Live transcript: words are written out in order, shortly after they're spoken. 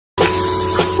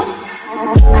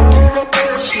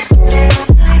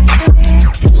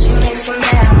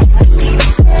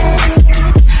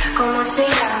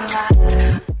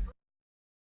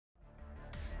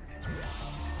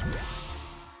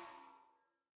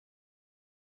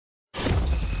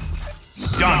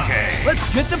Dante.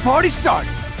 Let's get the party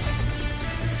started.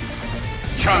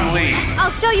 Chun.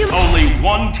 I'll show you. Only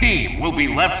one team will be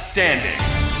left standing.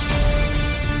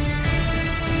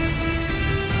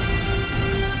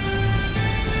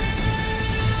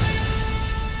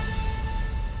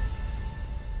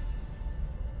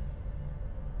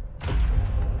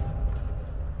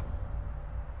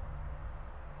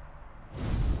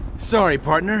 Sorry,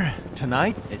 partner.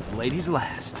 Tonight, it's ladies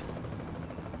last.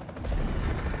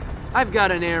 I've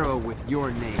got an arrow with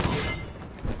your name on it.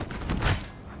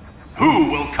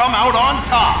 Who will come out on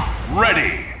top?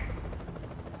 Ready.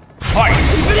 Fight!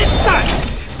 Keep it inside!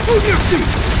 Move your feet!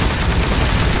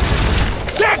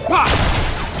 Jackpot!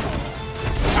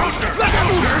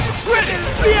 Ready!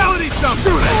 Reality jump!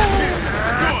 Do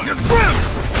that! You're grim!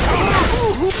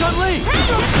 Chun-Li!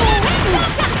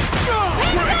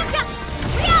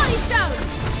 Reality stone!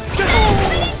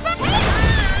 Leading from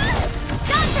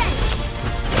Dante!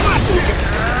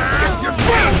 You're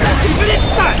grim! Keep it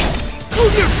inside!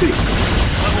 Move your feet!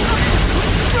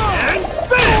 And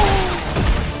finish!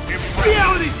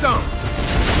 Reality stone!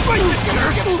 Fight this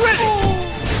jerk! Ready!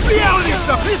 Reality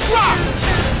stone! It's locked!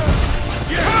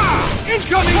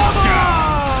 Incoming!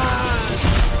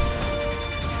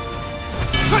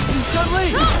 Cut you, Chun-Li!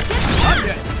 I'm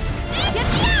dead!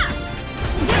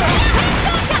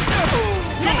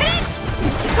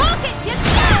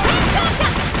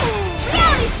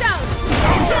 Reality stone!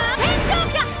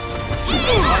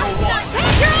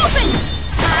 You're open!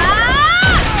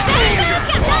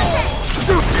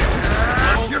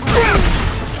 You're grim!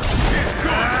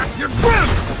 You're grim!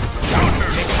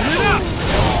 Mixing it up!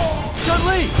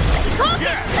 Chun-Li!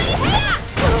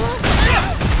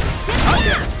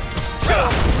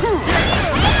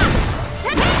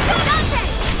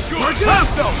 Charge it up,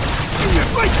 though!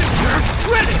 Fight this jerk!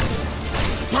 Ready!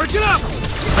 Charge it up!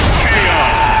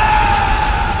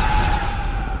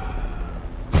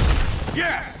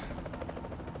 Yes!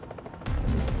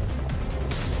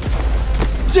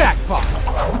 Jackpot!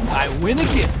 I win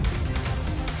again!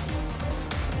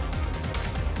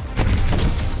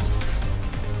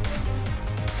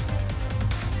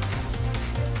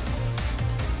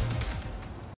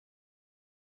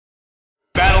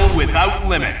 Battle without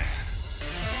limits.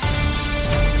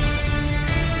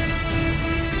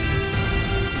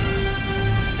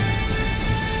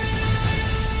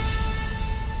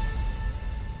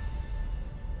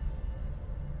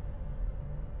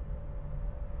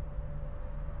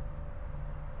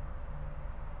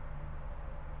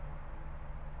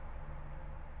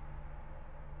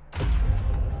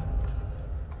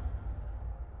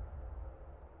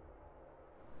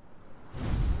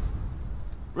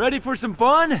 Ready for some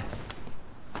fun?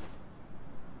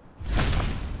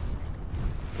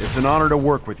 It's an honor to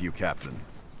work with you, Captain.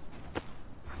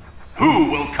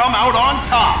 Who will come out on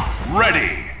top?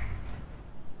 Ready.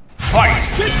 Fight!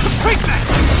 Take that!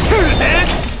 Here it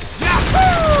is!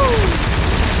 Yahoo!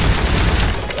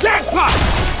 Jackpot!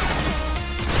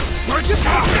 Charge it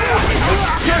up!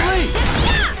 Chun-Li!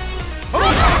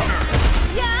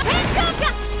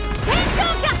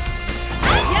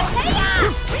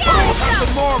 The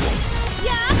marble!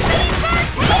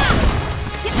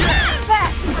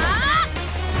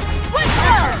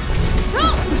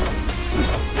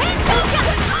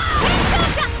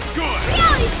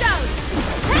 Reality stone!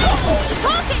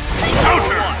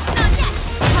 Counter!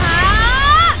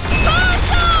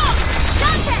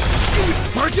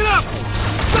 Charge it up!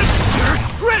 Let's jerk!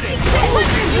 Ready!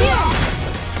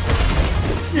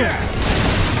 Yeah!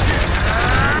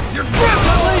 You're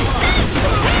Chun-Li!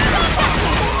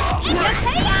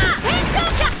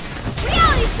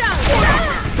 Reality stone!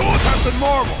 Don't have the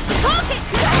marble!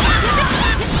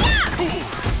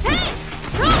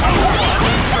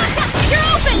 You're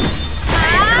open!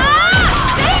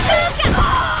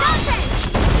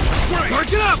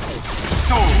 Charge it up!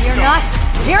 You're not.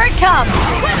 Here it comes!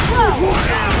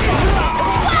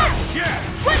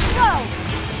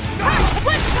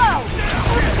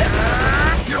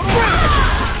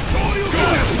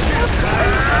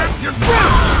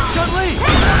 Chun-Li!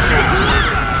 You're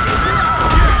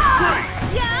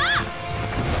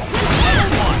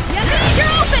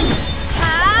open!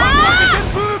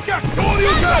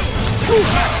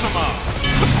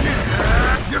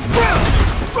 You're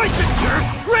fight this jerk!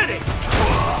 Ready!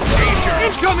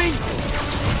 Incoming!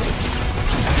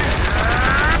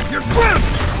 You're grim!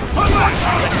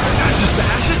 Ashes to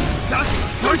ashes! Dust!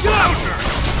 Charge it out!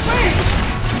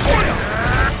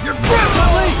 You're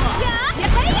friendly!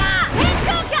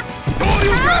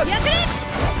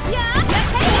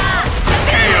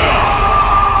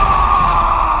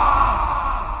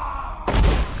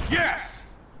 Yes!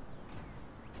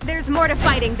 There's more to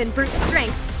fighting than brute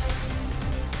strength.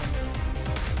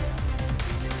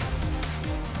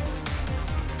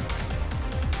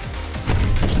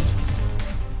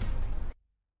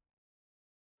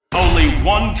 Only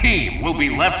one team will be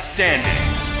left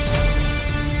standing.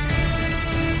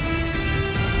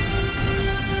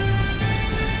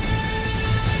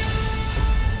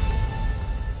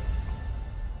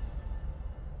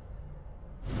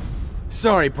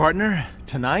 Sorry, partner.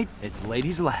 Tonight, it's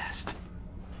ladies last.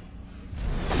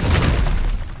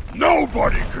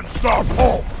 Nobody can stop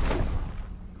Hulk!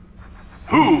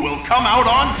 Who will come out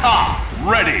on top?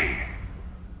 Ready!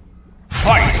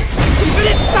 Fight! Keep it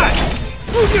inside!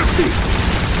 Move your feet!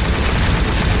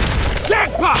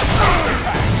 Jackpot!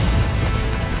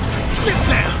 Get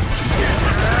down!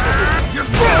 You're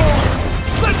ground!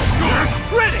 Let's go!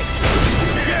 Ready!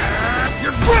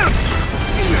 You're ground!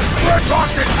 We're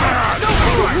talking man!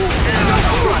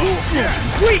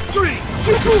 Sweet dreams!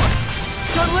 You do it!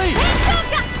 Chun-Li! Yes!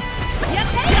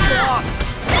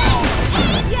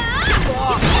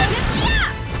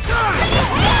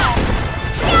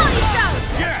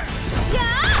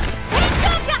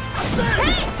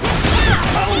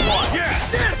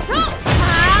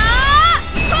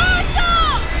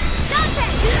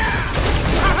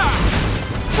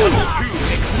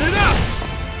 Mixing it up!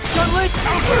 Chun-Li!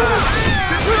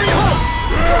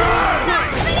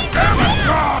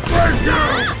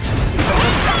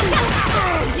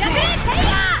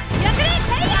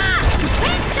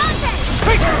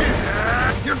 Thank you!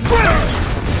 You're good!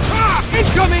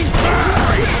 Incoming!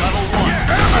 Level 1.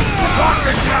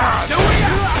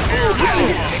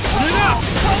 Mixing it up!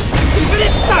 Keep it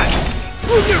inside!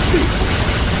 Move your feet!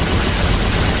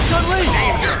 Chun-Li!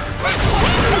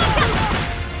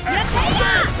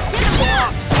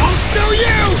 I'll show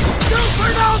you!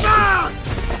 Supernova!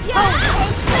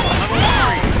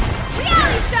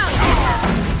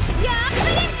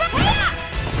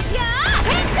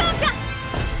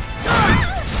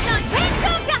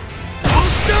 I'll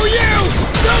show you!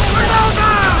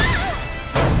 Supernova!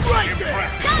 Right there!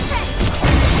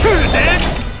 Turn it, man!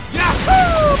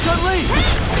 Yahoo! Chun-Li!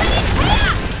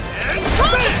 And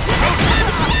finish!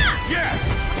 Yes!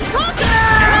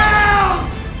 Down!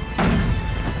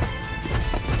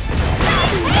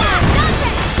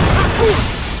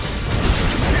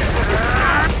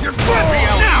 You're good!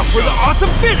 Now for the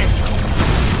awesome finish!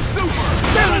 Super!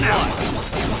 Down and out!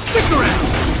 Stick around!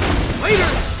 Later!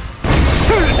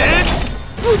 Turn it, man!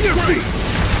 Move your feet!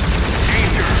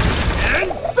 Danger! And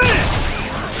finish!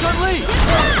 Chun-Li!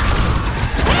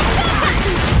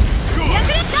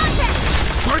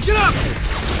 Charge it up!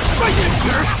 Fight it,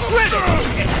 sir! Ready!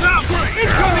 It's up!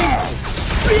 Incoming!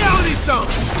 Reality stone!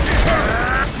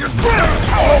 You're good!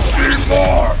 I'll need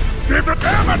more! Keep it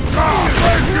amateur!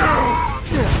 Thank you!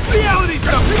 Reality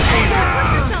stone! Thank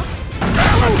you!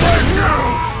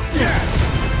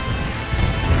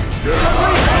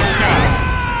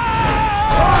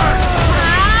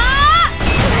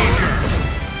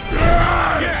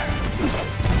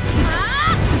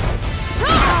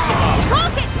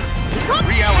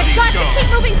 Reality Got to stone. keep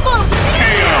moving forward.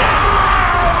 KO!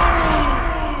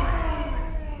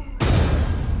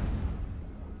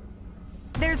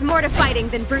 There's more to fighting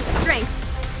than brute strength.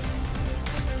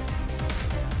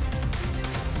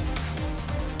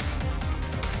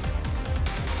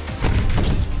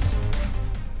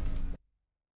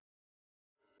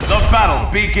 The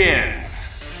battle begins!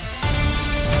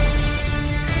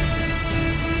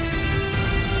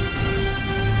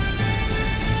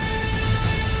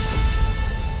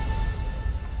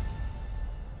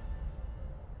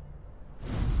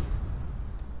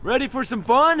 Ready for some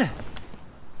fun?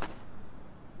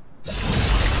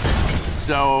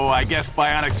 So, I guess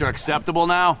bionics are acceptable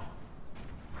now?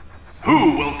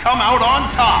 Who will come out on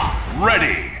top?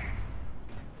 Ready!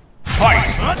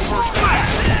 Fight! First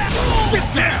class!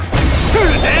 Get down!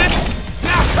 Turn it, man!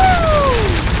 Yahoo!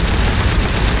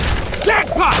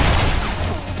 Jackpot!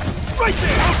 Right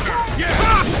there!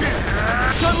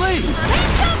 Yeah! Chun-Li!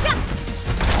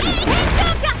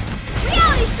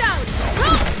 Reality stone!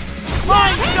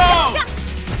 Mind Stone!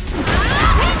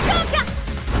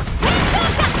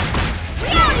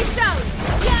 Reality stone!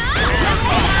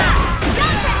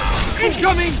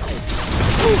 Incoming!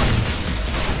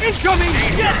 Incoming!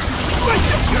 Yes! Right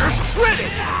there, sir! Ready!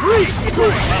 3,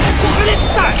 2, and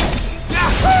inside!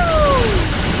 Yahoo!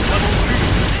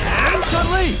 And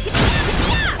Chun-Li!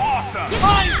 Awesome!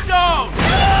 Mind Stone!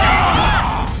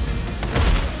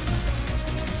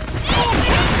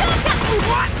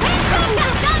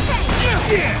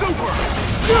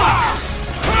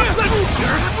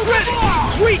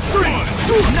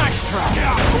 Nice try!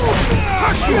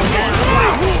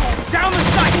 Down the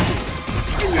sight!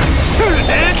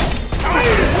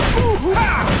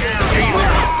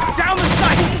 Down the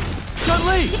sight!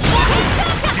 Chun-Li!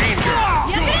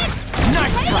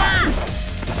 Nice try!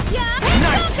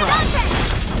 Nice try!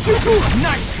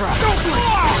 Nice try!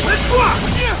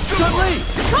 Chun-Li!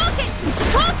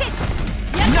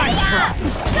 Nice try!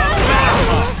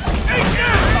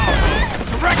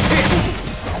 Direct hit!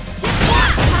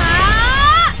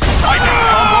 Lightning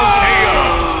combo KO!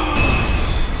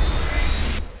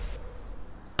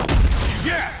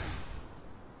 Yes!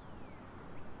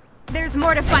 There's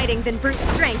more to fighting than brute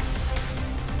strength.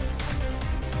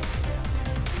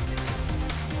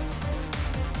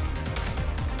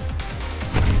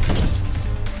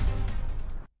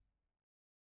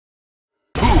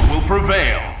 Who will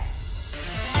prevail?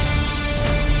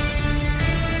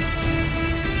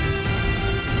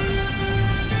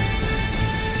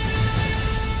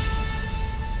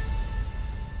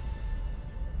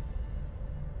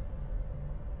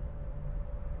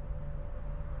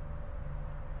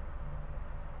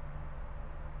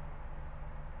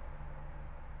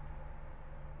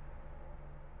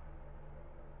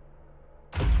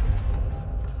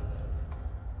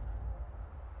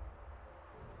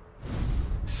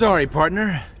 Sorry,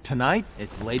 partner. Tonight,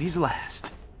 it's ladies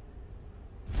last.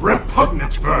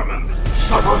 Repugnant vermin,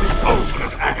 suffer the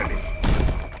ultimate agony.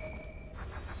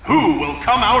 Who will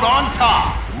come out on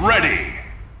top? Ready!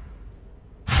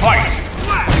 Fight!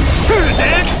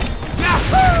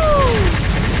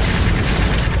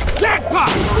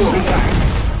 Jackpot!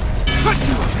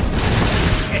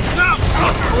 It's up!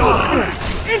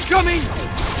 Incoming!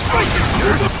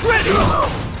 Ready!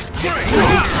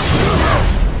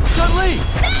 Chun-Li!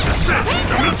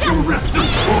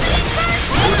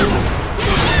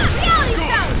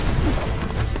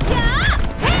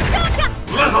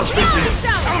 Let us begin!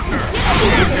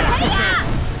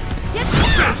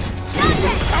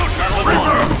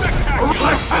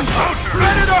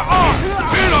 Predator on!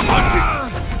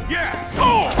 Yes!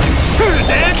 Turn it,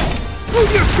 Dan!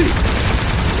 Move your feet!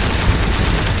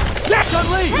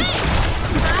 Chun-Li!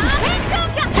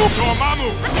 Dormammu!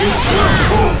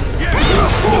 You're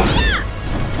open!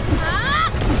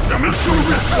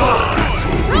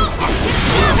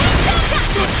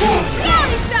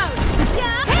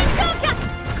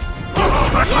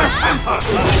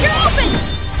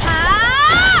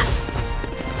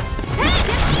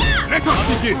 Let us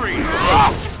begin!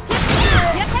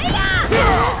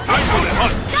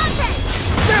 Dante!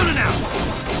 Down and out!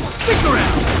 Stick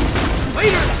around!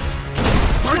 Later!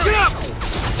 Charge it up!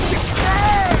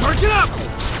 Charge it up!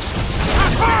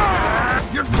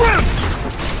 You're grounded!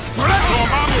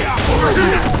 Over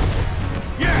here!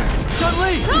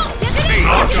 Chun-Li!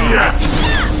 Not yet!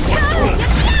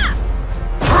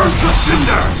 Burn to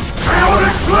cinder!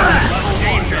 Chaotic blast!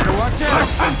 Danger! Watch out!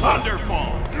 Wonderful!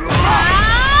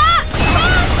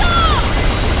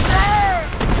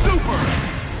 Super!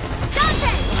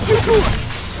 Dante!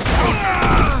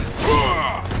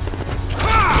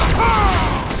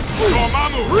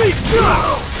 Dormammu! Reach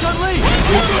up! Chun-Li!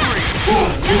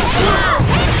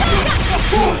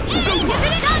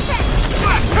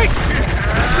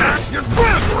 You're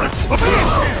grounded!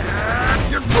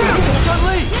 You're grounded!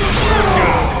 Chun-Li!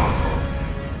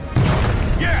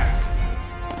 Yes!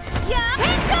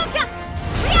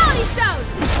 Reality Stone!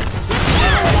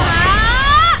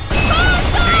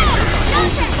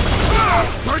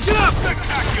 Charge it up!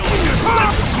 Spectacular!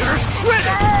 You're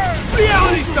ready!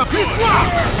 Reality stuff!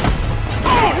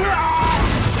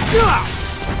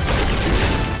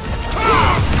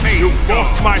 You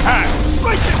forced my hand!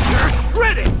 Right there!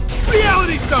 Ready!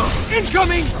 Reality stone!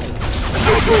 Incoming!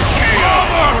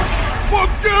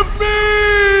 Forgive me!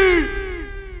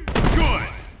 Good!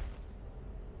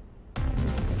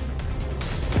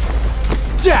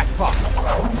 Jackpot!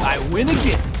 I win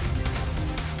again!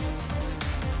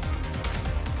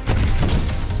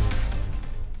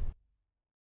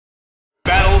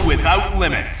 Battle without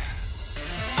limits!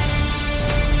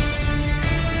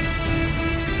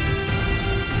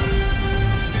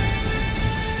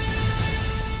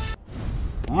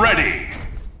 Ready!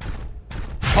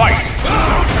 Fight!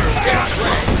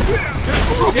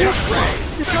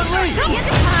 Chun-Li!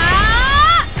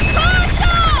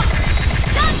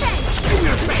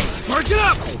 Charge it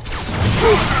up!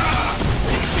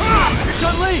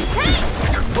 Chun-Li!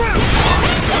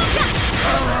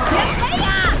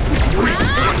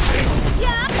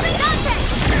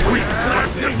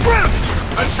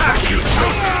 Attack you!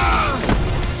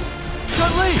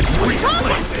 Chun-Li!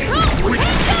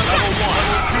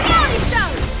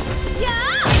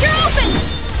 You're open!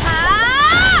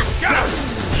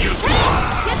 You swine!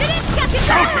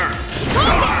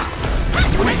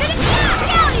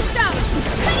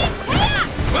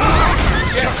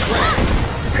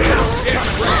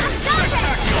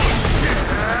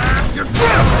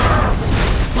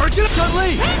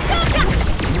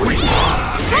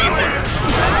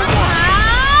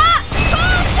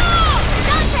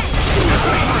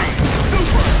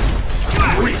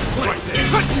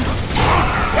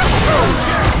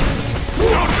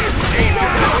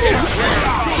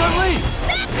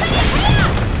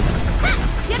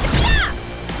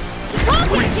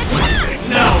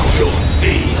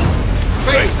 see!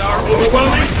 Face our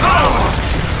overwhelming power!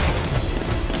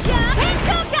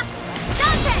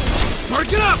 Dante!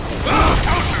 Charge it up!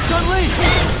 Chun-Li!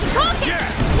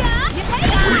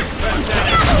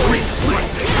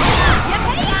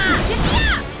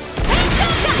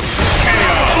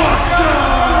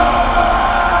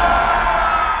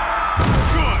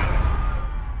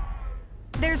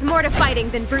 There's more to fighting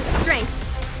than brute strength.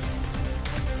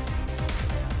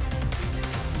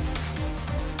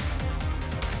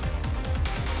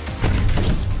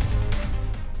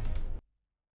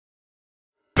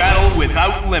 Battle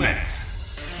without limits.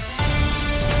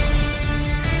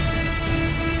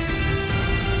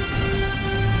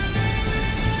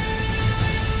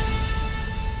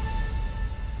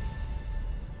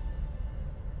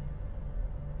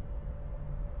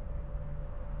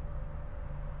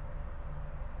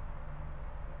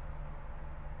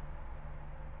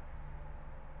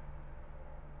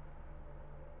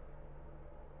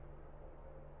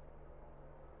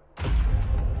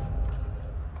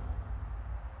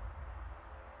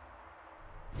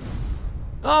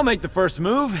 I'll make the first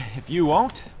move, if you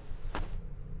won't.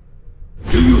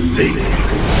 Do you think you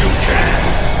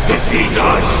can defeat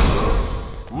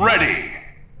us? Ready.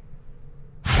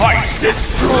 Fight!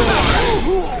 Destroy!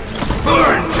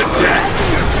 Burn to death!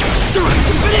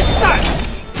 Finish that!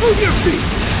 Move your feet!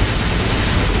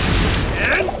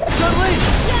 And Chun-Li!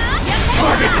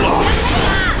 target locked!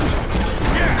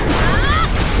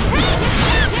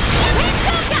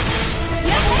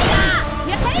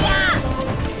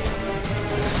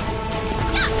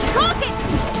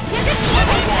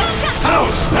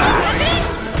 House smash!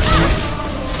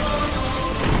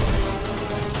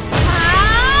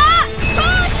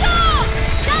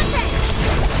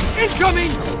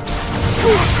 Incoming!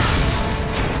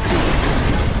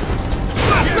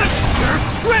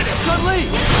 Ready! Chun-Li!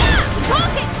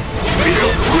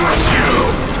 We'll crush you!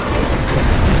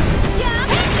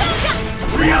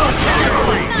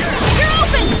 Reality! You're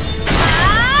open!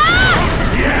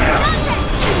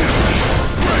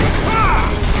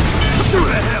 Through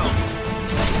the hell!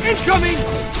 Incoming!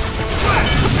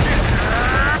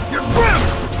 You're grim!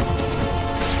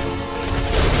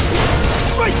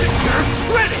 Fight this turn!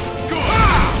 Ready! Go!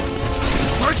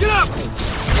 Charge it up!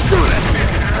 Through the hell!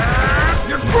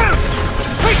 You're grim!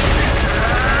 Take it!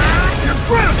 You're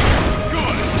grim!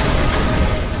 Good!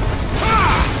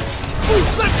 Move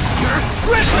left turn!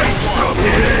 Ready!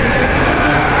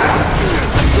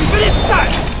 Finish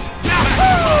that!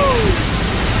 Yahoo!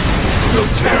 No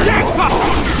tear you!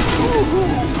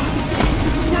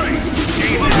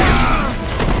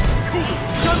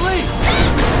 Chun-Li!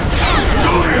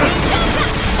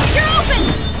 You're open!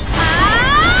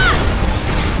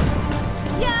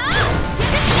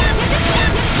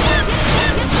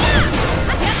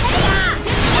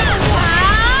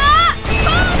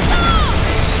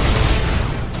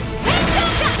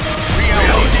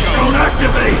 Don't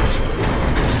activate!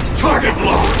 Target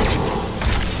locked!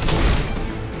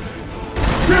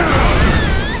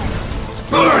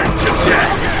 Burn to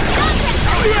death!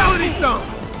 Reality stone!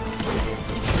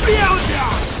 Reality!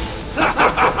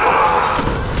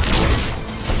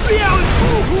 Reality!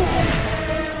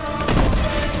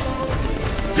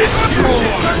 Destroy!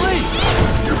 Chun-Li!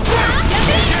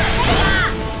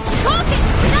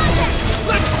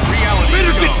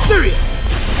 Better get serious!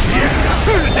 Yeah!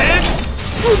 Turn it, Dan!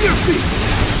 Move your feet!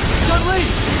 Chun-Li!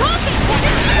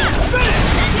 Finish!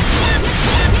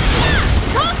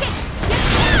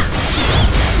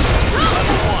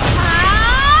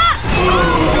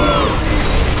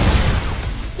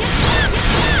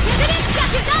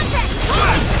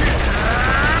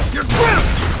 You're grim!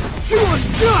 You want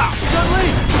job! Chun-Li!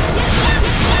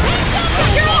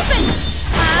 You're open!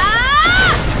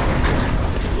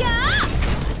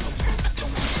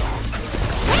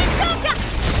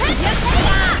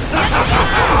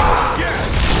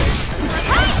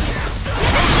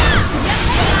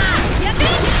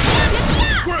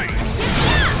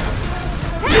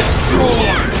 Destroy!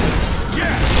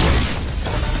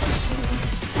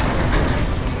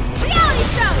 Reality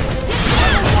stone!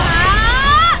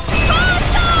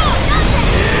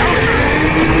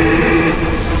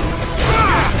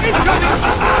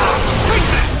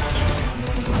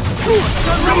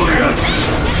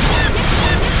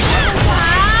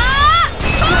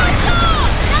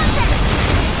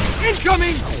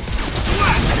 Incoming!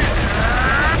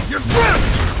 You're grim!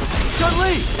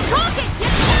 Chun-Li!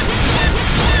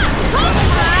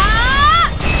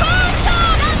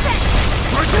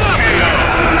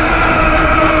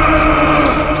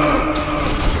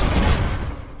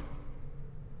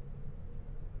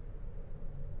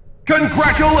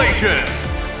 Congratulations!